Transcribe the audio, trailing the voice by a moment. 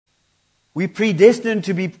We're predestined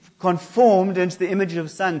to be conformed into the image of the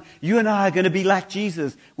Son. You and I are going to be like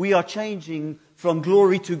Jesus. We are changing from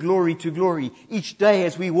glory to glory to glory. Each day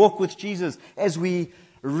as we walk with Jesus, as we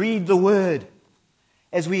read the Word,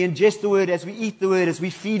 as we ingest the Word, as we eat the Word, as we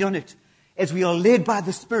feed on it, as we are led by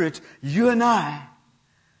the Spirit, you and I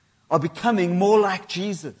are becoming more like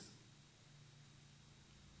Jesus.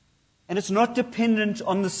 And it's not dependent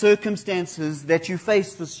on the circumstances that you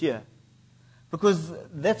face this year. Because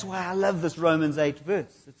that's why I love this Romans 8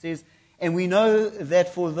 verse. It says, and we know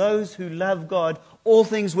that for those who love God, all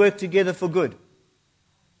things work together for good.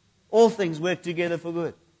 All things work together for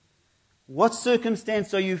good. What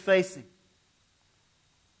circumstance are you facing?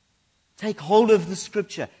 Take hold of the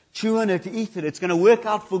Scripture. Chew on it, eat it. It's going to work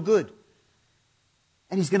out for good.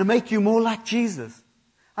 And He's going to make you more like Jesus.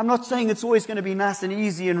 I'm not saying it's always going to be nice and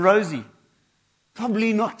easy and rosy.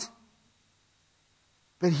 Probably not.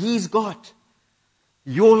 But He's got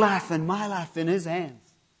your life and my life in His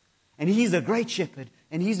hands. And He's a great shepherd.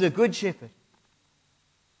 And He's a good shepherd.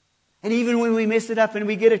 And even when we mess it up and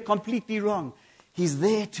we get it completely wrong, He's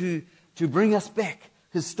there to bring us back.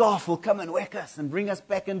 His staff will come and whack us and bring us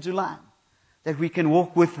back into line, that we can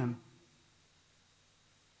walk with Him.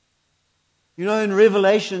 You know, in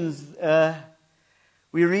Revelations,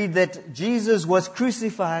 we read that Jesus was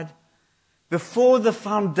crucified before the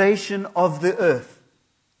foundation of the earth.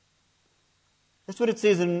 That's what it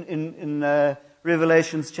says in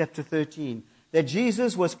Revelations chapter 13. That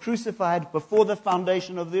Jesus was crucified before the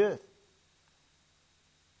foundation of the earth.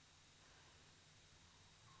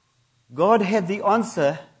 God had the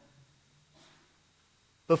answer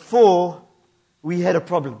before we had a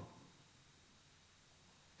problem.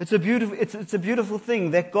 It's a beautiful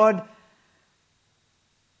thing that God,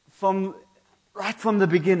 right from the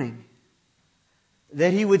beginning,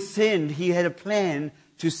 that He would send, He had a plan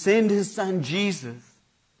to send His Son Jesus.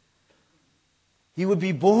 He would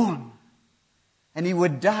be born and He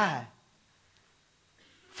would die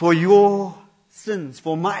for your sins,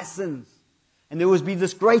 for my sins. And there would be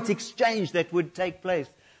this great exchange that would take place.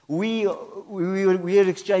 We would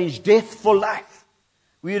exchange death for life.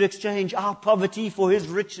 We would exchange our poverty for His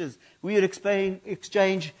riches. We would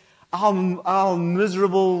exchange our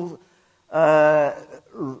miserable,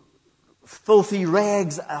 filthy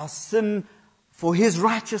rags, our sin, for His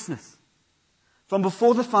righteousness. From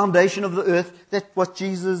before the foundation of the earth, that's what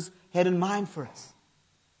Jesus had in mind for us.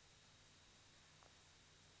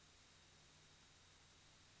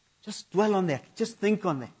 Just dwell on that. Just think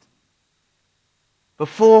on that.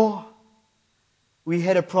 Before we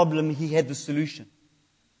had a problem, He had the solution.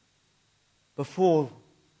 Before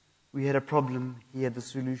we had a problem, He had the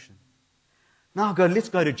solution. Now let's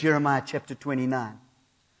go to Jeremiah chapter 29.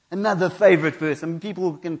 Another favorite verse. I mean,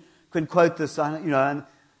 people can quote this. You know, and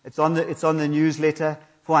it's on the newsletter.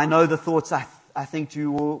 For I know the thoughts I think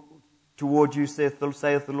toward you, saith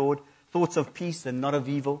the Lord, thoughts of peace and not of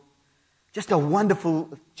evil. Just a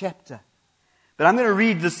wonderful chapter. But I'm going to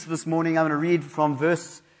read this morning. I'm going to read from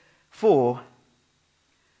verse 4.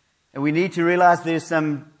 And we need to realize there's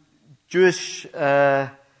some Jewish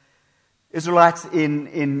Israelites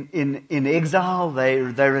in exile.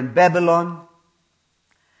 They're in Babylon.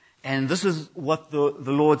 And this is what the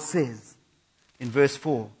Lord says in verse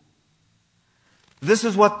 4. This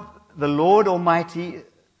is what the Lord Almighty,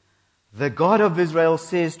 the God of Israel,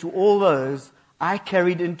 says to all those I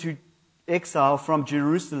carried into exile from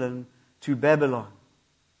Jerusalem to Babylon.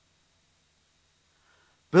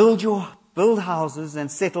 Build houses and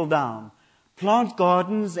settle down. Plant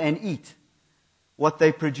gardens and eat what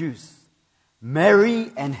they produce.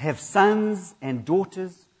 Marry and have sons and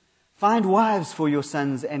daughters. Find wives for your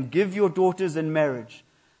sons and give your daughters in marriage,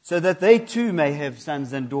 so that they too may have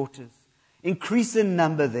sons and daughters. Increase in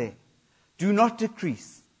number there. Do not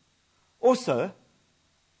decrease. Also,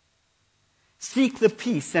 seek the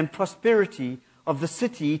peace and prosperity of the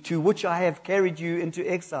city to which I have carried you into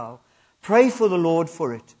exile. Pray for the Lord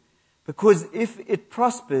for it, because if it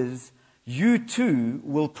prospers, you too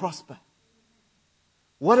will prosper.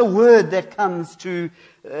 What a word that comes to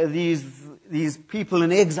these people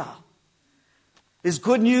in exile. There's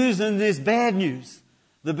good news and there's bad news.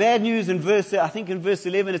 The bad news in verse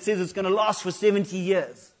 11, it says it's going to last for 70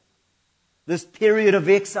 years. This period of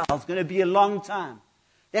exile is going to be a long time.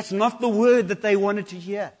 That's not the word that they wanted to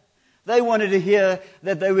hear. They wanted to hear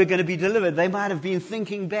that they were going to be delivered. They might have been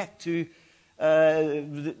thinking back to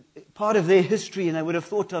part of their history, and they would have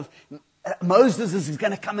thought of Moses is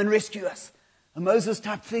going to come and rescue us. A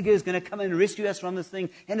Moses-type figure is going to come and rescue us from this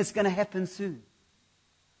thing, and it's going to happen soon.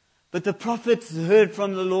 But the prophets heard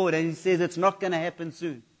from the Lord, and He says it's not going to happen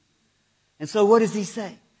soon. And so what does He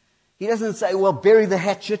say? He doesn't say, well, bury the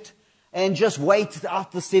hatchet, and just wait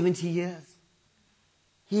out the 70 years.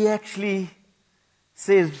 He actually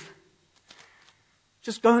says,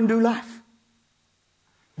 just go and do life.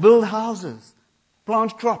 Build houses,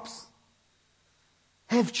 plant crops,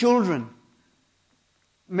 have children,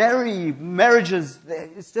 marriages.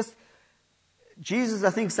 It's just, Jesus, I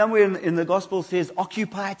think somewhere in the gospel says,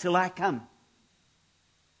 occupy till I come.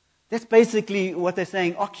 That's basically what they're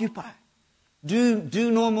saying, occupy. Do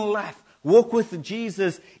normal life. Walk with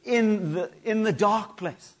Jesus in the dark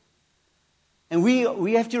place. And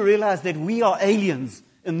we have to realize that we are aliens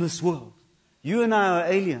in this world. You and I are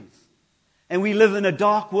aliens. And we live in a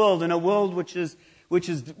dark world, in a world which is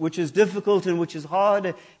difficult and which is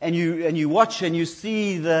hard. And you watch and you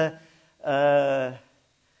see the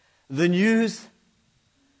news,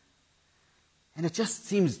 and it just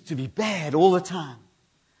seems to be bad all the time.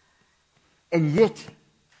 And yet,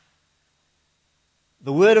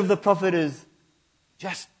 the word of the prophet is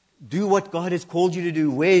just do what God has called you to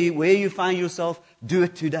do. Where you find yourself, do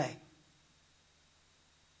it today.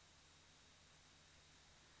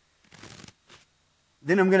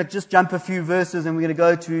 Then I'm going to just jump a few verses and we're going to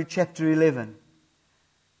go to chapter 11.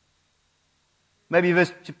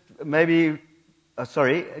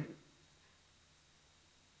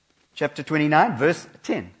 Chapter 29, verse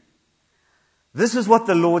 10. This is what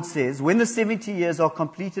the Lord says, when the 70 years are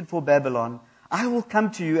completed for Babylon, I will come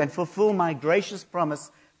to you and fulfill my gracious promise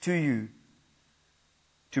to you,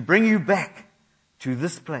 to bring you back to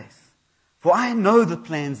this place. For I know the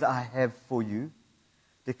plans I have for you,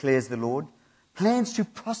 declares the Lord, plans to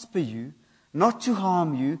prosper you, not to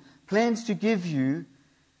harm you, plans to give you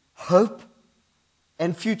hope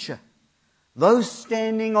and future. Those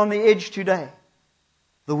standing on the edge today,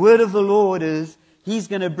 the word of the Lord is, He's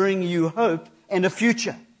going to bring you hope and a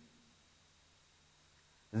future.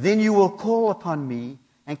 Then you will call upon me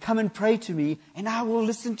and come and pray to me, and I will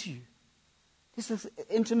listen to you. This is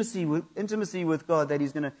intimacy with God that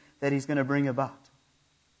He's going to bring about.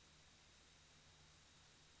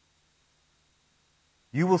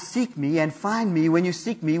 You will seek me and find me when you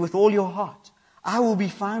seek me with all your heart. I will be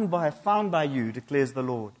found by you, declares the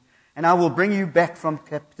Lord. And I will bring you back from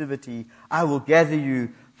captivity. I will gather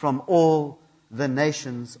you from all the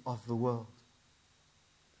nations of the world.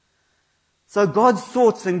 So God's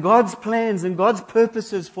thoughts and God's plans and God's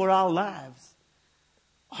purposes for our lives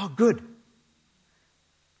are good.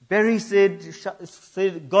 Barry said,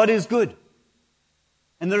 God is good.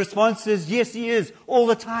 And the response is, yes, He is. All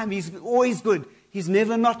the time. He's always good. He's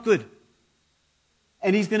never not good.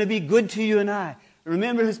 And He's going to be good to you and I.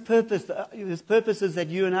 Remember His purpose. His purpose is that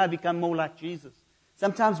you and I become more like Jesus.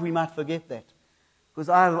 Sometimes we might forget that. Because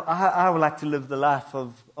I would like to live the life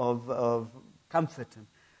of comfort.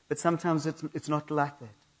 But sometimes it's not like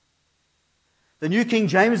that. The New King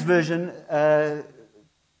James Version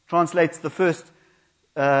translates the first,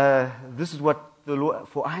 this is what the Lord,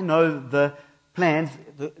 for I know the plans.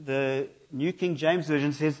 The New King James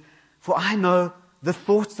Version says, for I know the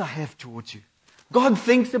thoughts I have towards you. God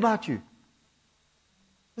thinks about you.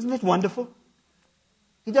 Isn't that wonderful?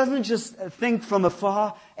 He doesn't just think from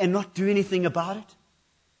afar and not do anything about it.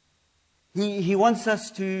 He wants us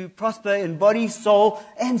to prosper in body, soul,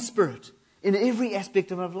 and spirit. In every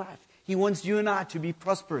aspect of our life. He wants you and I to be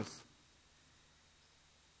prosperous.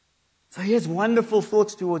 So He has wonderful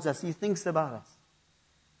thoughts towards us. He thinks about us.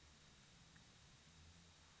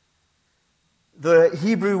 The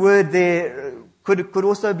Hebrew word there could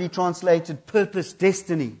also be translated purpose,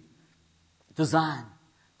 destiny, design.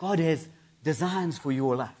 God has designs for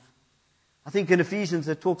your life. I think in Ephesians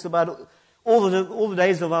it talks about all the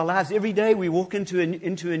days of our lives. Every day we walk into a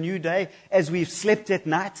new day as we've slept at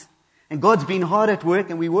night. And God's been hard at work,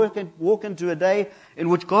 and we walk into a day in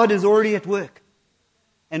which God is already at work.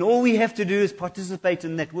 And all we have to do is participate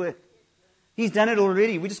in that work. He's done it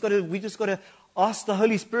already. We just got to ask the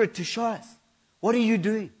Holy Spirit to show us. What are you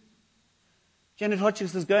doing? Janet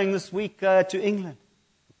Hodges is going this week to England.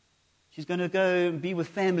 She's going to go and be with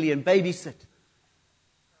family and babysit.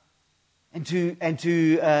 And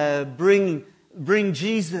to bring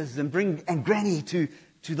Jesus and Granny to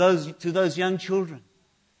those young children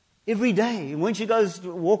every day. And when she goes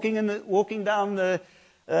walking down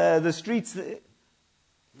the streets,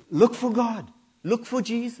 look for God, look for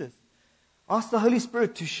Jesus. Ask the Holy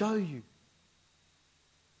Spirit to show you,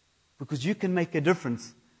 because you can make a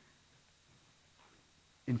difference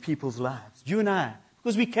in people's lives. You and I,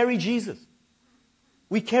 because we carry Jesus.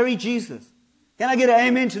 We carry Jesus. Can I get an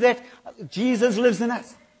amen to that? Jesus lives in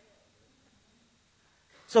us.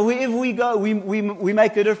 So wherever we go, we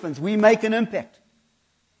make a difference. We make an impact.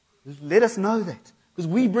 Let us know that. Because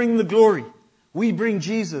we bring the glory. We bring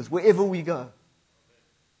Jesus wherever we go.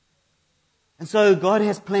 And so God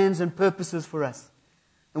has plans and purposes for us.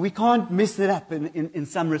 And we can't mess it up in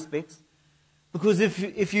some respects. Because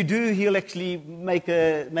if you do, He'll actually make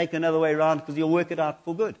another way around, because He'll work it out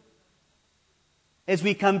for good. As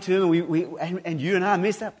we come to Him, and you and I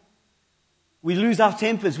mess up. We lose our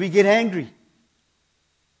tempers. We get angry.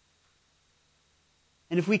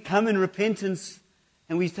 And if we come in repentance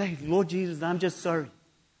and we say, Lord Jesus, I'm just sorry.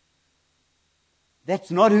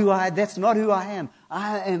 That's not who I am.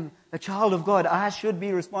 I am a child of God. I should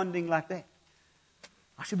be responding like that.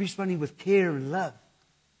 I should be responding with care and love.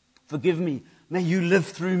 Forgive me. May you live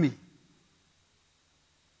through me.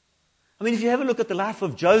 I mean, if you have a look at the life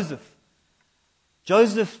of Joseph,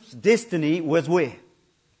 Joseph's destiny was where?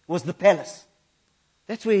 Was the palace.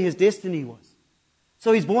 That's where his destiny was.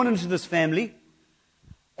 So he's born into this family,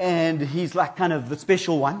 and he's like kind of the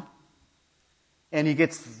special one. And he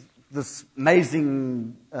gets this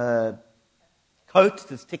amazing coat,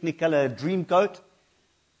 this Technicolor dream coat.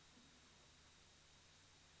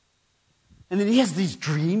 And then he has these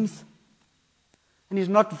dreams. And he's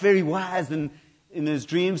not very wise in his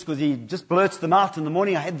dreams, because he just blurts them out in the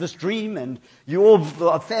morning. I had this dream, and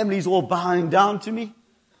our family's all bowing down to me.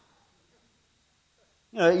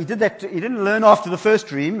 You know, he did that. He didn't learn after the first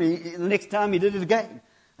dream. The next time he did it again.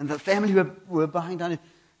 And the family were bowing down.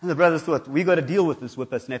 And the brothers thought, we got to deal with this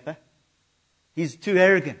whippersnapper. He's too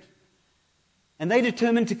arrogant. And they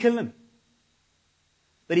determined to kill him.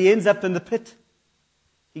 But he ends up in the pit.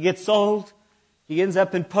 He gets sold. He ends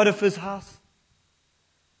up in Potiphar's house.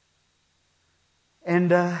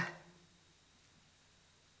 And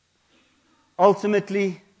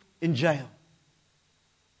ultimately in jail.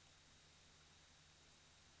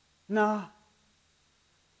 No.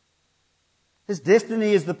 His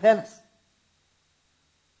destiny is the palace.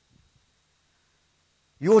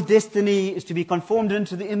 Your destiny is to be conformed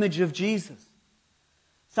into the image of Jesus.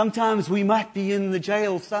 Sometimes we might be in the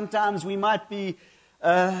jail. Sometimes we might be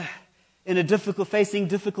facing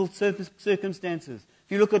difficult circumstances.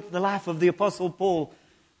 If you look at the life of the Apostle Paul,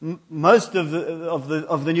 most of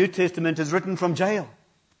the New Testament is written from jail.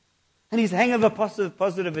 And he's hangover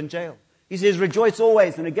positive in jail. He says, rejoice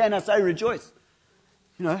always. And again, I say rejoice.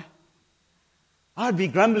 You know, I'd be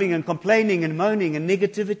grumbling and complaining and moaning and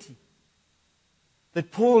negativity. But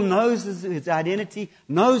Paul knows his identity,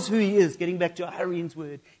 knows who he is. Getting back to Irene's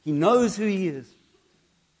word, he knows who he is.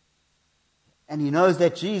 And he knows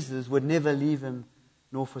that Jesus would never leave him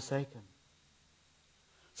nor forsake him.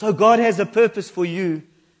 So God has a purpose for you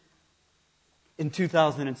in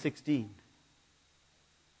 2016.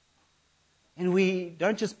 And we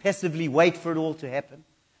don't just passively wait for it all to happen.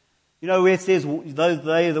 You know, where it says, those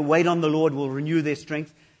that wait on the Lord will renew their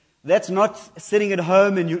strength. That's not sitting at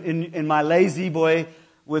home in my lazy boy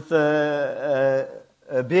with a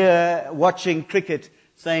beer watching cricket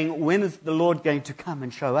saying, when is the Lord going to come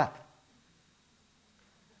and show up?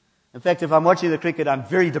 In fact, if I'm watching the cricket, I'm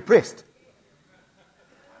very depressed.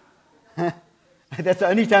 That's the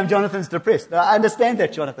only time Jonathan's depressed. I understand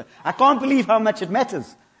that, Jonathan. I can't believe how much it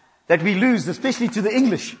matters that we lose, especially to the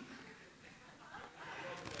English.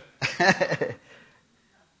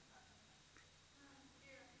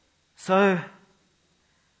 So,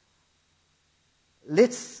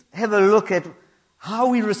 let's have a look at how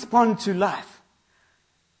we respond to life.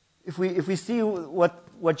 If we see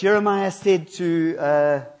what Jeremiah said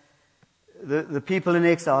to the people in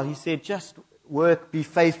exile, he said, just work, be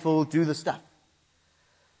faithful, do the stuff.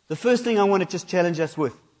 The first thing I want to just challenge us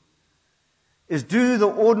with is do the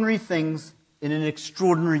ordinary things in an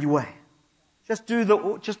extraordinary way. Just do the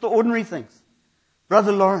ordinary things.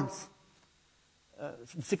 Brother Lawrence,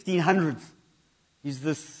 from 1600s, he's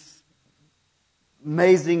this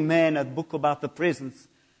amazing man, a book about the presence.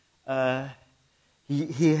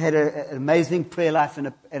 He had an amazing prayer life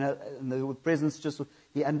and the presence just,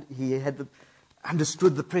 he had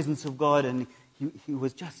understood the presence of God, and he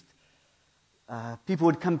was just, people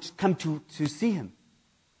would come to see him.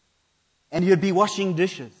 And he would be washing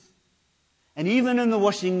dishes. And even in the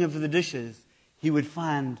washing of the dishes, he would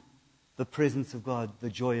find the presence of God, the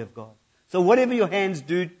joy of God. So whatever your hands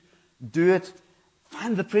do it.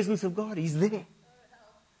 Find the presence of God. He's there.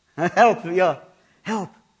 Help, yeah.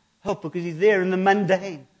 Help, because He's there in the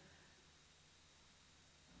mundane.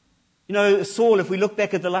 You know, Saul, if we look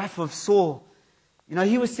back at the life of Saul, you know,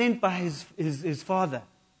 he was sent by his father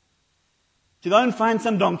to go and find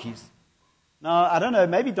some donkeys. Now, I don't know,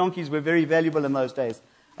 maybe donkeys were very valuable in those days.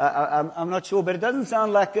 I'm not sure, but it doesn't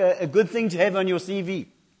sound like a good thing to have on your CV.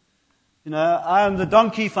 You know, I am the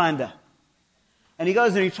donkey finder. And he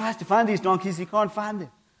goes and he tries to find these donkeys, he can't find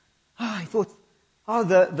them. He thought,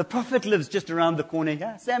 the prophet lives just around the corner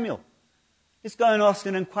here, Samuel. Let's go and ask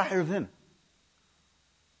and inquire of him.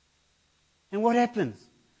 And what happens?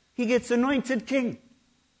 He gets anointed king.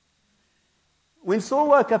 When Saul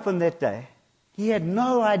woke up on that day, he had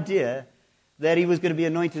no idea that he was going to be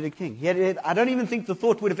anointed a king. I don't even think the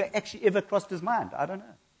thought would have actually ever crossed his mind. I don't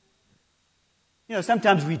know.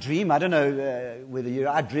 Sometimes we dream. I don't know whether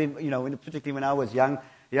I dream, particularly when I was a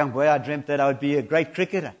young boy, I dreamt that I would be a great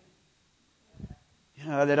cricketer.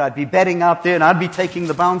 That I'd be batting out there and I'd be taking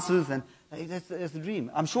the bounces, and that's the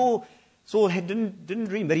dream. I'm sure Saul didn't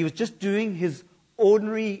dream, but he was just doing his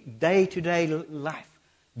ordinary day-to-day life.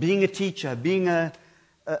 Being a teacher, being a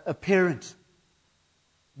parent,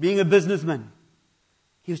 being a businessman.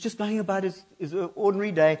 He was just going about his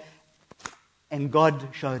ordinary day, and God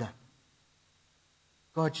showed up.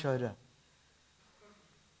 God showed up.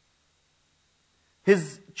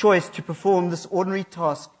 His choice to perform this ordinary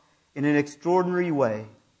task in an extraordinary way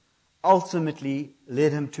ultimately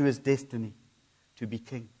led him to his destiny, to be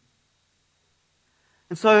king.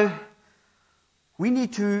 And so, we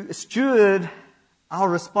need to steward our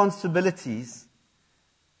responsibilities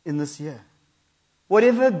in this year.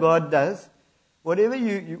 Whatever God does, whatever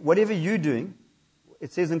you're doing,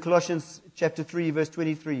 it says in Colossians chapter 3, verse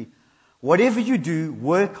 23, whatever you do,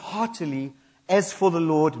 work heartily as for the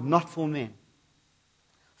Lord, not for men.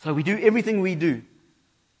 So we do everything we do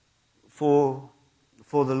for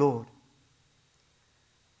the Lord.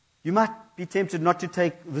 You might be tempted not to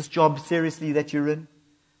take this job seriously that you're in.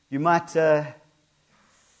 You might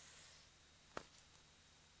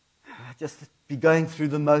just be going through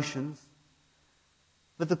the motions.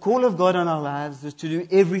 But the call of God on our lives is to do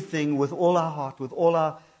everything with all our heart, with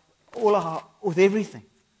everything.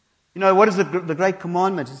 What is the great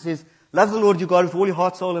commandment? It says, love the Lord your God with all your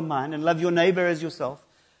heart, soul, and mind, and love your neighbor as yourself.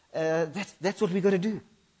 That's what we've got to do.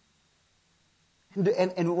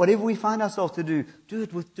 And whatever we find ourselves to do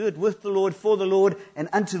it with the Lord, for the Lord, and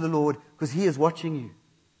unto the Lord, because He is watching you.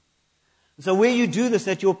 And so where you do this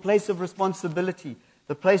at your place of responsibility,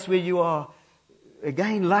 the place where you are,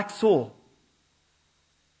 again, like Saul.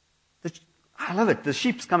 I love it. The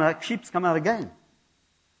sheep's come out again.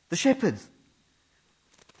 The shepherds.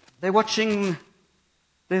 They're watching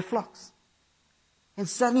their flocks. And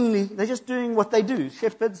suddenly, they're just doing what they do.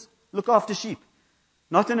 Shepherds look after sheep.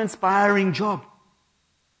 Not an inspiring job.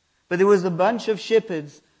 But there was a bunch of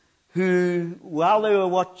shepherds who, while they were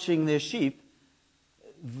watching their sheep,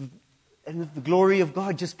 and the glory of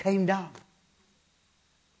God just came down.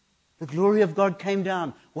 The glory of God came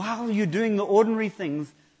down. While you're doing the ordinary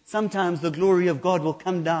things, sometimes the glory of God will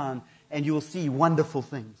come down and you will see wonderful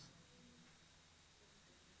things.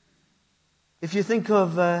 If you think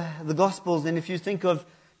of the Gospels, and if you think of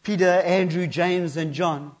Peter, Andrew, James, and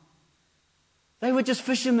John, they were just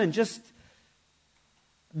fishermen, just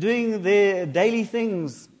doing their daily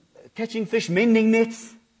things, catching fish, mending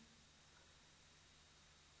nets.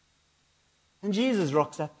 And Jesus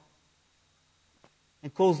rocks up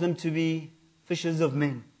and calls them to be fishers of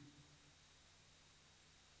men.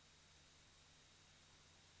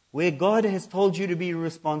 Where God has told you to be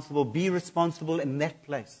responsible in that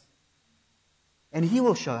place. And He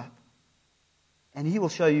will show up. And He will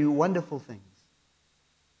show you wonderful things.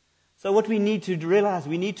 So what we need to realize,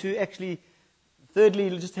 we need to actually, thirdly,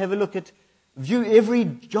 just have a look at, view every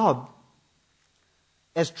job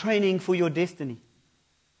as training for your destiny.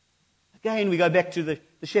 Again, we go back to the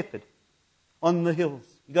shepherd on the hills.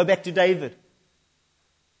 We go back to David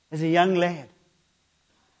as a young lad,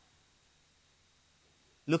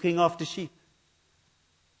 looking after sheep.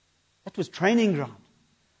 That was training ground.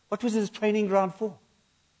 What was his training ground for?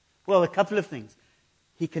 Well, a couple of things.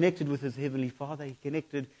 He connected with his Heavenly Father. He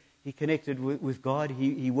connected with God.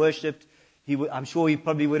 He worshipped. I'm sure he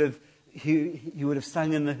probably would have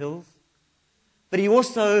sung in the hills. But he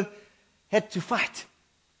also had to fight.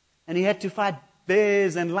 And he had to fight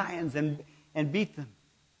bears and lions and beat them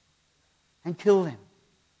and kill them.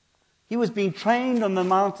 He was being trained on the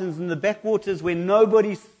mountains in the backwaters where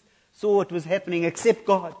nobody saw what was happening except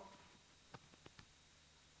God.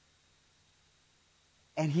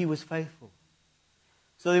 And he was faithful.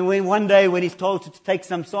 So then one day when he's told to take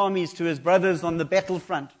some sarmies to his brothers on the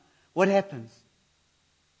battlefront, what happens?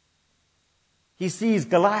 He sees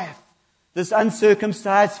Goliath, this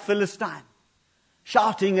uncircumcised Philistine,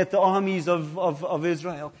 shouting at the armies of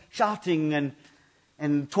Israel, shouting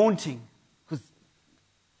and taunting, because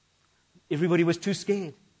everybody was too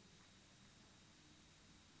scared.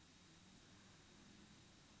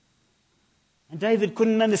 And David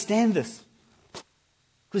couldn't understand this,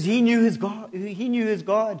 because he knew his God. He knew his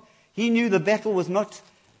God. He knew the battle was not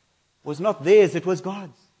theirs, it was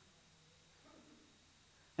God's.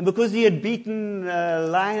 And because he had beaten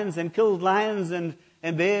lions and killed lions and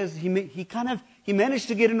and bears, he managed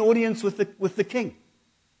to get an audience with the king.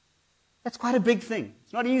 That's quite a big thing.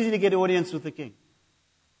 It's not easy to get an audience with the king.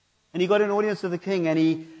 And he got an audience with the king,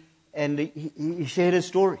 and he shared his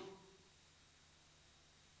story.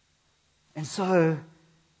 And so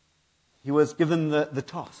he was given the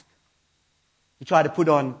task. He tried to put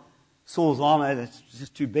on Saul's armor that's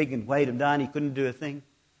just too big and weighed him down. He couldn't do a thing.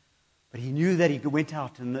 But he knew that he went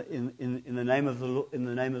out in the name of the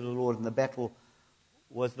Lord, and the battle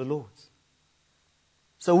was the Lord's.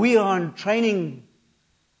 So we are in training.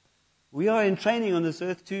 We are in training on this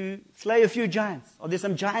earth to slay a few giants. Are there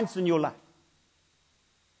some giants in your life?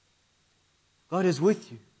 God is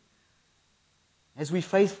with you as we're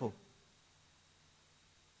faithful.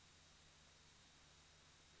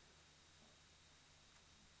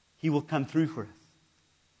 He will come through for us.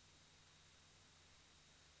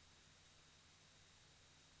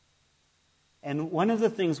 And one of the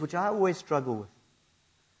things which I always struggle with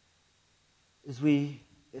is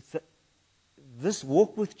this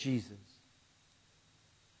walk with Jesus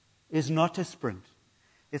is not a sprint.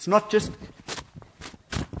 It's not just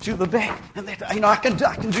to the back and that. I can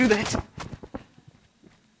do that.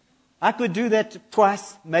 I could do that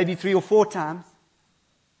twice, maybe 3 or 4 times.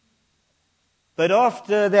 But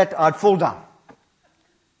after that, I'd fall down.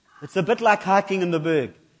 It's a bit like hiking in the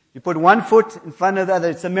Berg. You put one foot in front of the other.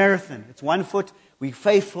 It's a marathon. It's one foot. We're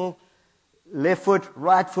faithful. Left foot,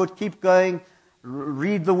 right foot. Keep going.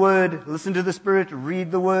 Read the Word. Listen to the Spirit.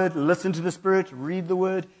 Read the Word. Listen to the Spirit. Read the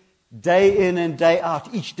Word. Day in and day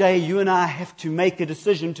out. Each day you and I have to make a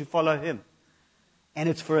decision to follow Him. And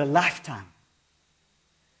it's for a lifetime.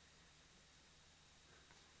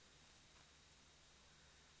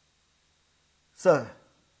 So,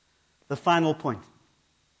 the final point.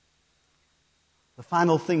 The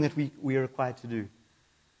final thing that we are required to do.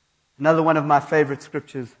 Another one of my favorite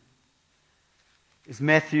scriptures is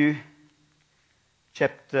Matthew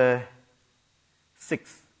chapter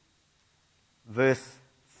 6, verse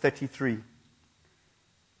 33.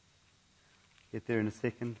 Get there in a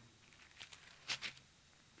second.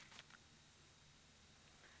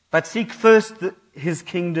 But seek first His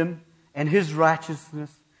kingdom and His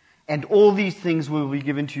righteousness, and all these things will be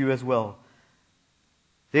given to you as well.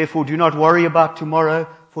 Therefore, do not worry about tomorrow,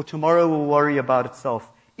 for tomorrow will worry about itself.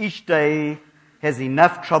 Each day has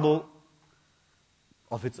enough trouble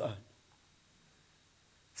of its own.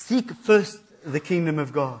 Seek first the kingdom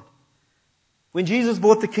of God. When Jesus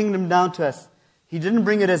brought the kingdom down to us, He didn't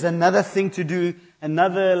bring it as another thing to do,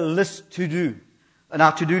 another list to do, on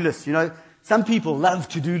our to-do list. You know, some people love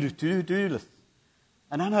to-do lists.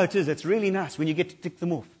 And I know it is. It's really nice when you get to tick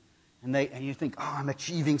them off. And you think, oh, I'm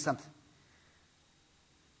achieving something.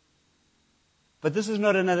 But this is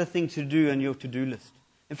not another thing to do on your to-do list.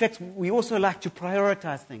 In fact, we also like to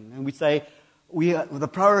prioritize things. And we say, the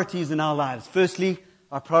priorities in our lives. Firstly,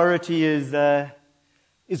 our priority is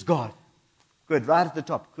God. Good, right at the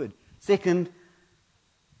top, good. Second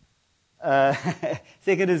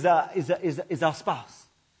is our spouse.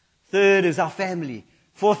 Third is our family.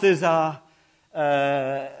 Fourth is our,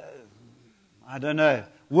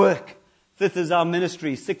 work. Fifth is our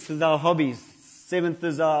ministry. Sixth is our hobbies. Seventh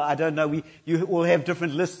is our, you all have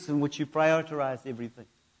different lists in which you prioritize everything.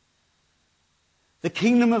 The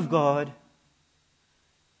kingdom of God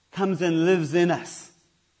comes and lives in us.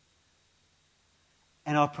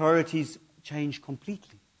 And our priorities change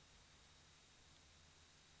completely.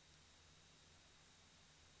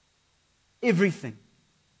 Everything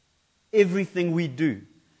we do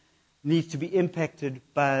needs to be impacted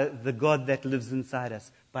by the God that lives inside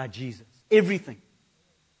us, by Jesus. Everything.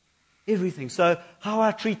 So how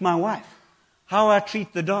I treat my wife, how I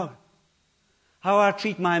treat the dog, how I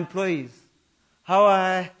treat my employees, how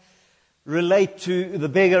I relate to the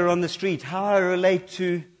beggar on the street, how I relate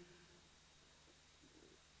to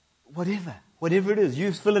whatever it is.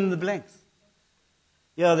 You fill in the blanks.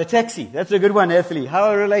 Yeah, the taxi. That's a good one, Ethely. How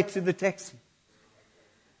I relate to the taxi.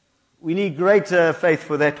 We need greater faith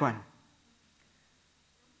for that one.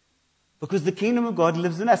 Because the kingdom of God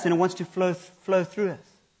lives in us and it wants to flow through us.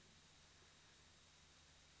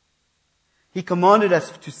 He commanded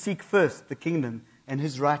us to seek first the kingdom and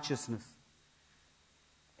His righteousness.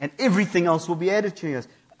 And everything else will be added to us.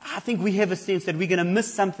 I think we have a sense that we're going to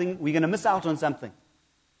miss something. We're going to miss out on something.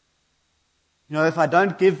 You know, if I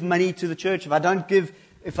don't give money to the church, if I die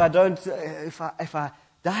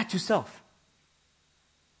to self,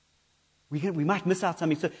 we might miss out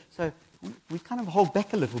something. So we kind of hold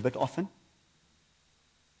back a little bit often.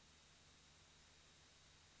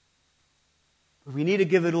 But we need to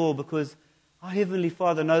give it all because our Heavenly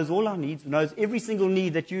Father knows all our needs, knows every single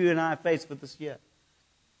need that you and I face for this year.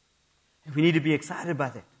 And we need to be excited by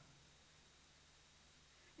that.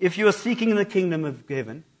 If you are seeking the kingdom of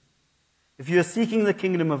heaven, if you are seeking the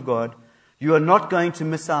kingdom of God, you are not going to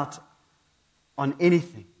miss out on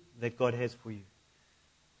anything that God has for you.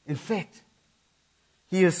 In fact,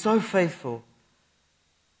 He is so faithful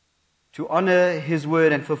to honor His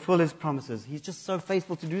word and fulfill His promises. He's just so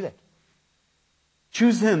faithful to do that.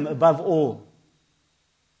 Choose Him above all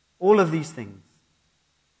of these things,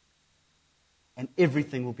 and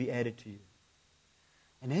everything will be added to you.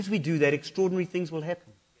 And as we do that, extraordinary things will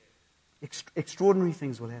happen. Extraordinary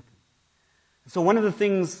things will happen. So one of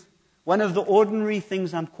the ordinary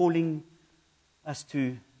things I'm calling us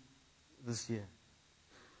to this year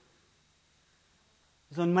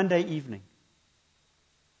is on Monday evening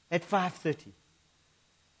at 5:30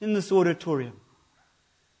 in this auditorium.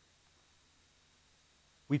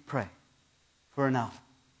 We pray for an hour.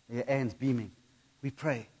 Anne's beaming. We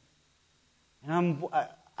pray. And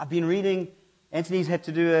I've been reading. Anthony's had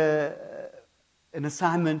to do an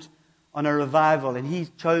assignment on a revival, and he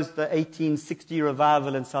chose the 1860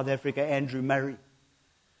 revival in South Africa, Andrew Murray.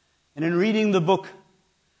 And in reading the book,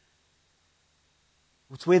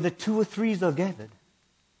 it's where the 2 or 3s are gathered.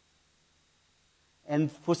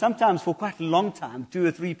 And for quite a long time, 2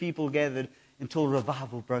 or 3 people gathered until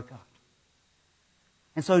revival broke out.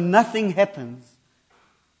 And so nothing happens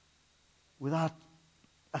without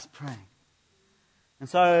us praying. And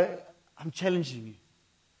so I'm challenging you.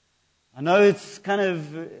 I know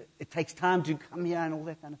it takes time to come here and all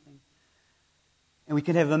that kind of thing. And we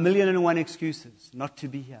can have 1,000,001 excuses not to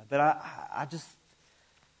be here. But I just,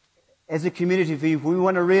 as a community, if we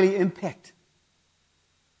want to really impact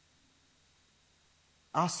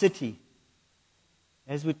our city,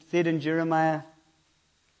 as we said in Jeremiah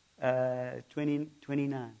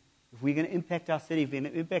 29, if we're going to impact our city, if we're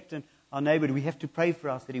going to impact our neighborhood, we have to pray for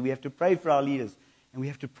our city. We have to pray for our leaders. And we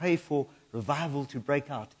have to pray for revival to break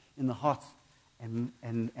out in the hearts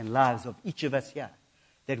and lives of each of us here.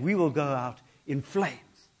 That we will go out in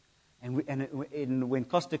flames. And when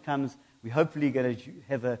Costa comes, we're hopefully going to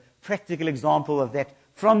have a practical example of that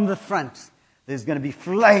from the front. There's going to be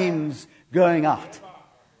flames going out.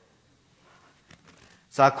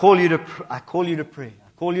 So I call you to pray. I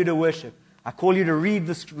call you to worship. I call you to read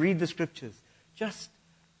the scriptures. Just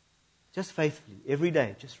faithfully, every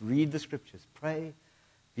day, just read the scriptures. Pray.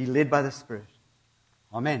 Be led by the Spirit.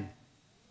 Amen.